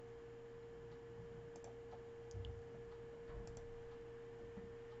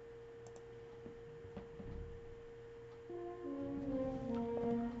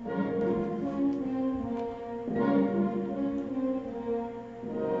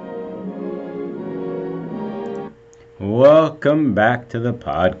Welcome back to the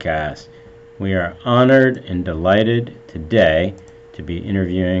podcast. We are honored and delighted today to be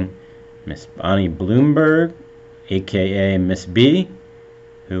interviewing Miss Bonnie Blumberg, aka Miss B,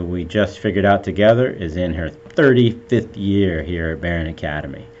 who we just figured out together is in her 35th year here at Barron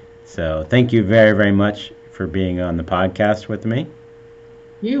Academy. So thank you very, very much for being on the podcast with me.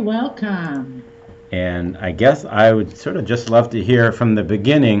 You're welcome. And I guess I would sort of just love to hear from the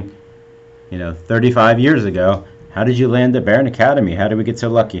beginning, 35 years ago, how did you land at Barron Academy? How did we get so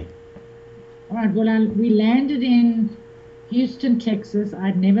lucky? All right, well, we landed in Houston, Texas.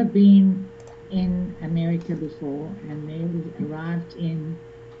 I'd never been in America before, and then we arrived in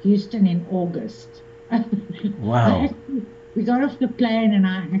Houston in August. Wow. We got off the plane, and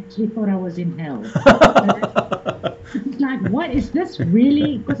I actually thought I was in hell. It's like, what is this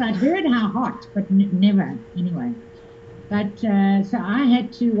really? Because I'd heard how hot, but never, anyway. But so I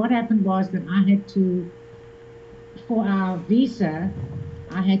had to, what happened was that I had to, for our visa,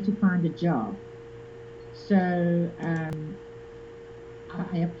 I had to find a job. So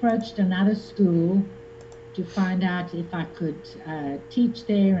I approached another school to find out if I could teach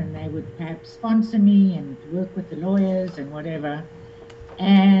there, and they would perhaps sponsor me and work with the lawyers and whatever.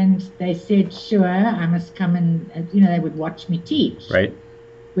 And they said, sure, I must come and, they would watch me teach. Right.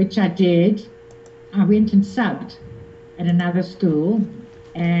 Which I did. I went and subbed at another school,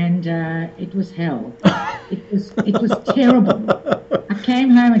 and it was hell. It was terrible. I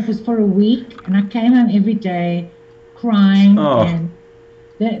came home, it was for a week, and I came home every day crying, and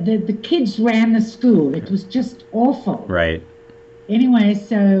the kids ran the school. It was just awful. Right. Anyway,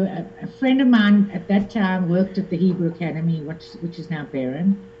 so a friend of mine at that time worked at the Hebrew Academy, which is now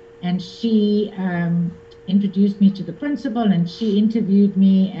Barron, and she introduced me to the principal, and she interviewed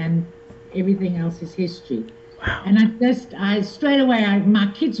me, and everything else is history. Wow. And I straight away,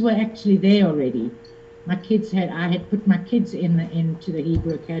 my kids were actually there already. I had put my kids into the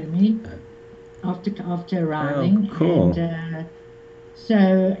Hebrew Academy after arriving. Oh, cool. And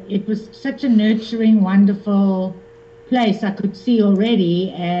so it was such a nurturing, wonderful place I could see already.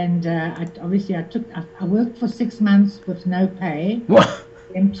 And I worked for 6 months with no pay. What?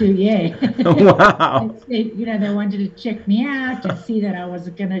 Wow. They wanted to check me out and see that I was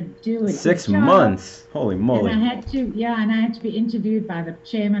going to do it. 6 months. Holy moly. And I had to be interviewed by the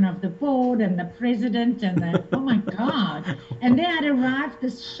chairman of the board and the president and oh my God. And then I'd arrived,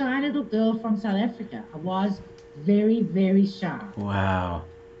 this shy little girl from South Africa. I was very, very shy. Wow.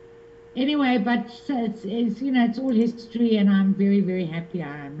 Anyway, but it's all history, and I'm very, very happy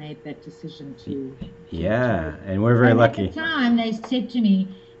I made that decision to. Yeah, and we're very lucky. At the time, they said to me,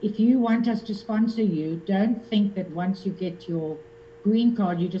 if you want us to sponsor you, don't think that once you get your green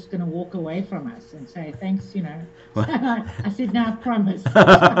card, you're just going to walk away from us and say, thanks, I said, no, I promise.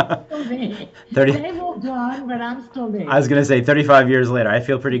 I'm still there. 30... They've all gone, but I'm still there. I was going to say 35 years later, I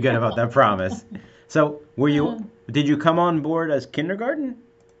feel pretty good about that promise. So did you come on board as kindergarten?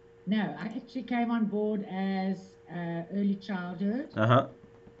 No, I actually came on board as early childhood. Uh-huh.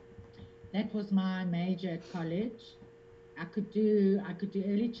 That was my major at college. I could do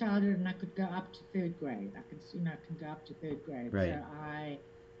early childhood, and I could go up to third grade. I can go up to third grade. Right. So I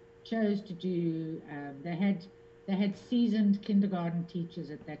chose to do. They had seasoned kindergarten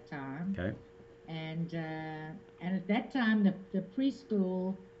teachers at that time. Okay. And at that time the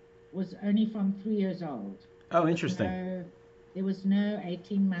preschool was only from 3 years old. Oh, interesting. There was no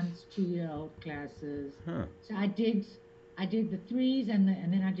 18 months, 2-year-old classes. Huh. So I did the 3s and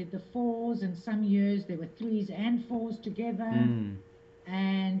then I did the 4s, and some years there were 3s and 4s together.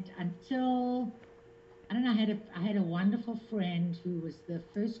 And until, I don't know, I had a wonderful friend who was the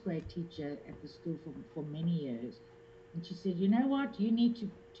first grade teacher at the school for many years. And she said, you know what, you need to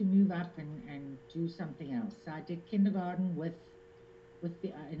move up and do something else. So I did kindergarten with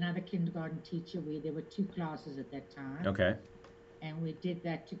another kindergarten teacher. There were 2 classes at that time. Okay. And we did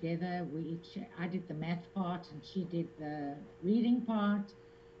that together. I did the math part and she did the reading part.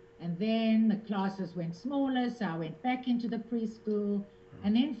 And then the classes went smaller, so I went back into the preschool.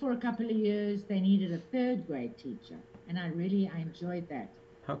 And then for a couple of years, they needed a 3rd grade teacher. And I enjoyed that.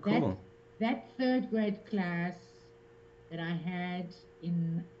 How cool. That 3rd grade class that I had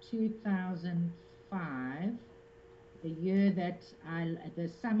in 2005, the year that the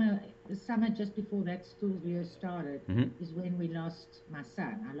summer just before that school year started, is when we lost my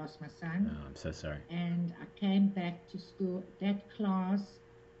son. I lost my son. Oh, I'm so sorry. And I came back to school. That class,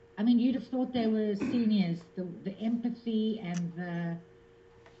 I mean, you'd have thought they were seniors. The empathy and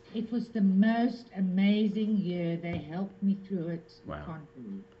it was the most amazing year. They helped me through it. Wow. I can't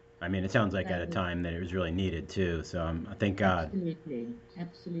believe. I mean, it sounds like at a So time that it was really needed too. So thank God. absolutely,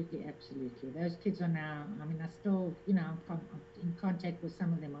 absolutely, absolutely. Those kids are now, I mean, I still, I'm in contact with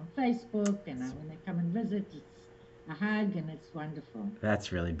some of them on Facebook, and when they come and visit, it's a hug and it's wonderful.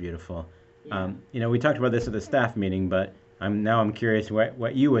 That's really beautiful. Yeah. We talked about this at the staff meeting, but I'm curious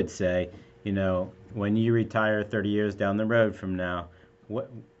what you would say. When you retire 30 years down the road from now, what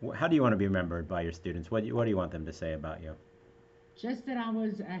how do you want to be remembered by your students? What do you want them to say about you? Just that I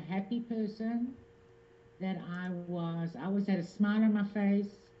was a happy person, that I always had a smile on my face,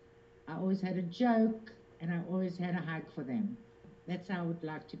 I always had a joke, and I always had a hug for them. That's how I would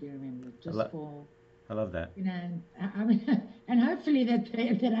like to be remembered, I, just lo- for, I love that. I mean, and hopefully that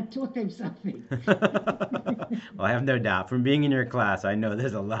I taught them something. Well, I have no doubt. From being in your class, I know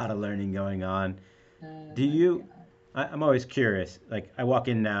there's a lot of learning going on. Oh Do my you? God. I'm always curious. Like I walk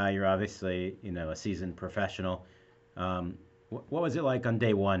in now, you're obviously a seasoned professional. What was it like on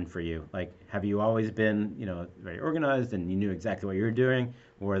day one for you? Like, have you always been very organized and you knew exactly what you were doing,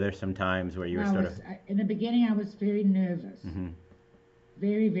 or were there some times where you were sort of? In the beginning, I was very nervous, Hmm.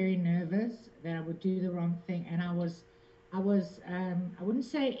 very, very nervous that I would do the wrong thing. And I wouldn't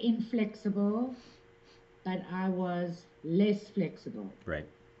say inflexible, but I was less flexible. Right.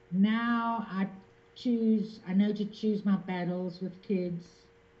 Now I know to choose my battles with kids.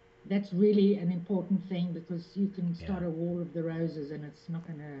 That's really an important thing because you can Yeah. start a war of the roses and it's not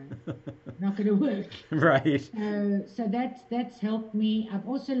gonna work. Right. So that's helped me. I've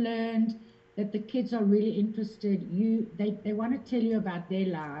also learned that the kids are really interested. They want to tell you about their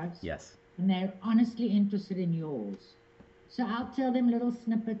lives, Yes. and they're honestly interested in yours. So I'll tell them little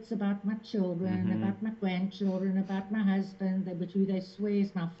snippets about my children, Hmm. about my grandchildren, about my husband, which who they swear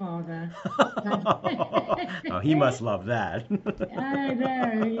is my father. But Oh, he must love that. I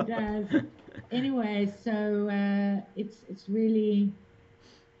know he does. Anyway, so it's really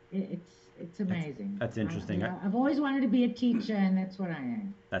it's That's amazing. that's interesting. I've always wanted to be a teacher, and that's what I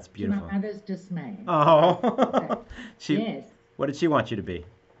am. That's To my beautiful. mother's dismay. So, Oh, she. yes, What did she want you to be?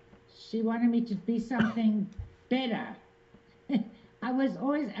 she wanted me to be something better. I was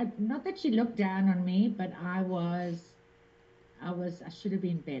always, not that she looked down on me, but I should have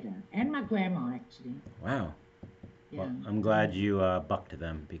been better. And my grandma, actually. Wow. Yeah, Well, I'm I glad know. you bucked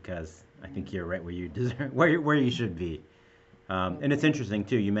them because I Yeah. think you're right where you deserve, where you should be. And it's Okay. interesting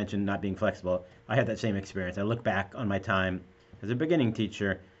too. You mentioned not being flexible. I had that same experience. I look back on my time as a beginning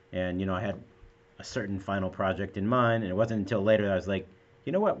teacher, and I had a certain final project in mind, and it wasn't until later that I was like,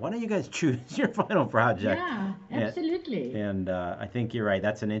 you know what? Why don't you guys choose your final project? Yeah, And absolutely. I think you're right.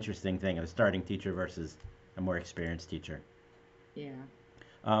 That's an interesting thing of a starting teacher versus a more experienced teacher. Yeah,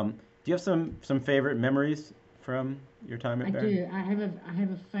 Do you have some favorite memories from your time I at Barron? do. I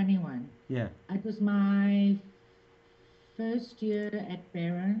have a funny one. Yeah. It was my first year at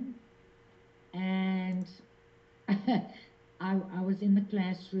Barron, and I was in the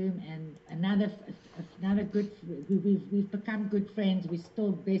classroom, and another we've become good friends. We're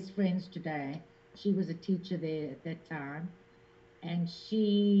still best friends today. She was a teacher there at that time, and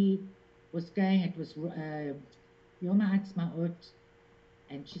she was going. It was Yoma Hatzmaut,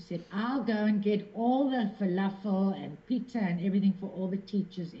 and she said, "I'll go and get all the falafel and pizza and everything for all the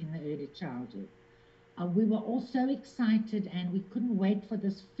teachers in the early childhood." We were all so excited and we couldn't wait for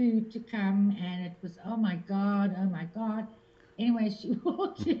this food to come. And it was, oh my God, oh my God. Anyway, she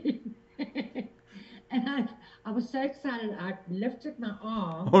walked in and I was so excited. I lifted my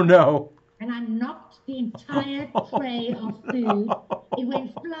arm Oh no. and I knocked the entire tray of food. It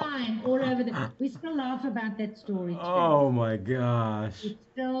went flying all over we still laugh about that story today. Oh my gosh. We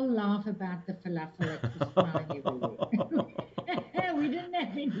still laugh about the falafel that was flying everywhere. We didn't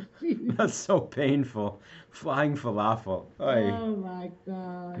have any food. That's so painful. Flying falafel. Ay, Oh my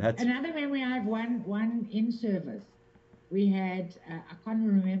God. that's Another memory I have, one in service. We had I can't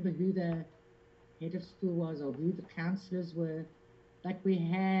remember who the head of school was or who the counselors were, but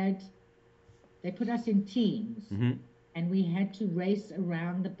they put us in teams hmm. and we had to race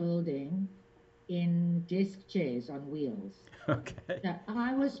around the building in desk chairs on wheels. Okay. So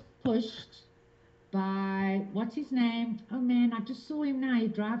I was pushed by what's his name? Oh man, I just saw him now. He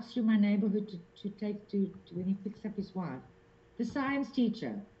drives through my neighborhood to when he picks up his wife. The science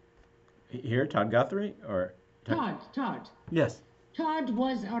teacher, Here, Todd Guthrie or Todd? Todd. Yes. Todd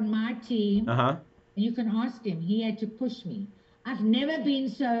was on my team, Uh and you can ask him. He had to push me. I've never been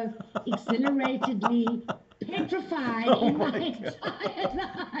so exhilaratedly huh. petrified Oh in my my god.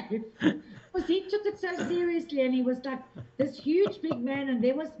 entire life. Because he took it so seriously, and he was like this huge big man, and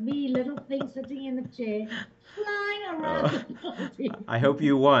there was me, little thing, sitting in the chair, flying around the building. I hope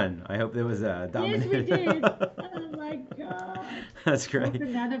you won. I hope there was a Yes, we did. dominant. Oh my God. That's That's great.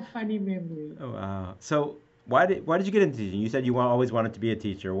 another funny memory. Oh, wow. So why did you get into teaching? You said you always wanted to be a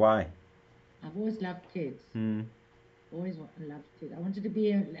teacher. Why? I've always loved kids. Hmm. Always loved kids. I wanted to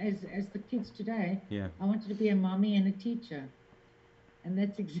be as the kids today. Yeah. I wanted to be a mommy and a teacher, and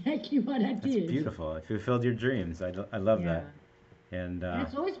that's exactly what I That's did. beautiful. It fulfilled your dreams. I love that. Yeah. And And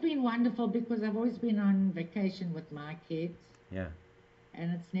it's always been wonderful because I've always been on vacation with my kids, yeah.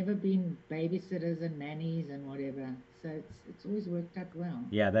 and it's never been babysitters and nannies and whatever. So it's always worked out well.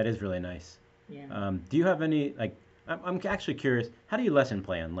 Yeah, that is really nice. Yeah. Do you have any like? I'm actually curious. How do you lesson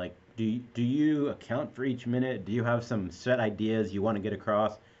plan? Like, do you account for each minute? Do you have some set ideas you want to get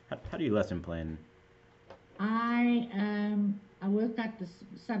across? How do you lesson plan? I work out the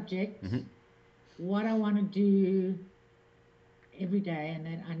subject, Hmm. what I want to do every day, and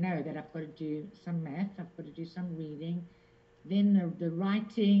then I know that I've got to do some math, I've got to do some reading. Then the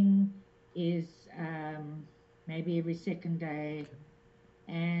writing is maybe every second day,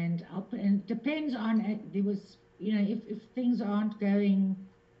 and and it depends on there was if things aren't going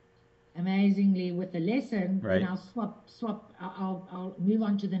amazingly with the lesson, then Right. I'll swap. I'll move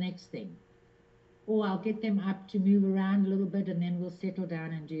on to the next thing, or I'll get them up to move around a little bit, and then we'll settle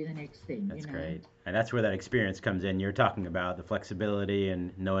down and do the next thing. That's great. And that's where that experience comes in. You're talking about the flexibility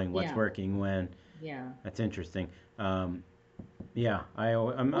and knowing what's Yeah, working when. yeah. That's interesting. Um, yeah,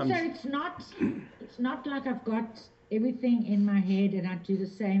 I'm Also, it's not like I've got everything in my head and I do the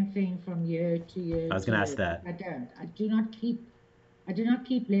same thing from year to year I was to gonna ask year. that. I don't. I do not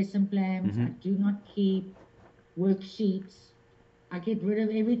keep lesson plans. I Hmm. do not keep worksheets. I get rid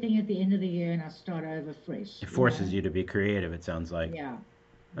of everything at the end of the year and I start over fresh, It forces you to be creative, it sounds like. Yeah,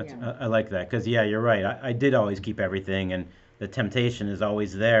 That's yeah, I like that because yeah, you're right. I did always keep everything, and the temptation is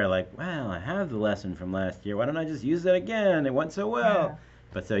always there. Like, well, I have the lesson from last year. Why don't I just use that again? It went so well. yeah.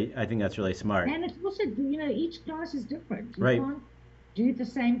 But so I think that's really smart. And it's also, each class is different. You Right. can't do the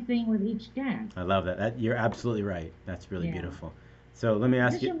same thing with each class. I love that. You're absolutely right. That's really Yeah. beautiful. So let me I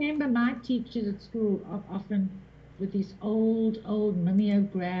ask just you. remember my teachers at school often with these old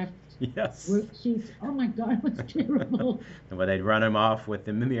mimeographed Yes. worksheets. Oh my God, it was terrible. Where they'd run him off with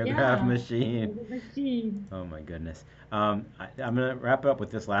the mimeograph Yeah, machine. with the machine. Oh my goodness. I'm gonna wrap up with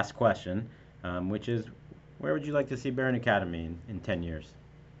this last question, which is, where would you like to see Barron Academy in 10 years?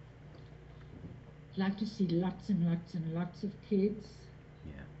 I'd like to see lots and lots and lots of kids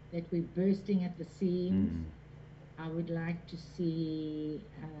Yeah. that we're bursting at the seams. Mm, I would like to see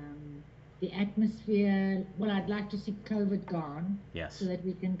the atmosphere. Well, I'd like to see COVID gone so yes. that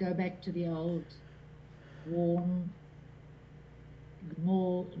we can go back to the old warm,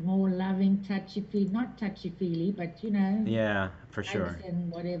 more loving, touchy feely, not touchy feely, but Yeah, for hugs sure.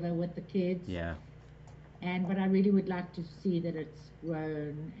 and whatever with the kids. Yeah. But I really would like to see that it's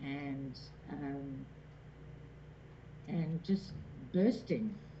grown um, and just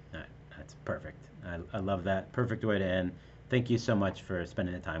bursting. That's perfect. I love that. Perfect way to end. Thank you so much for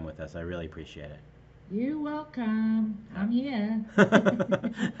spending the time with us. I really appreciate You're welcome. it. I'm here.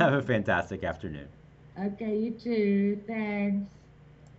 Have a fantastic afternoon. Okay, you too. Thanks.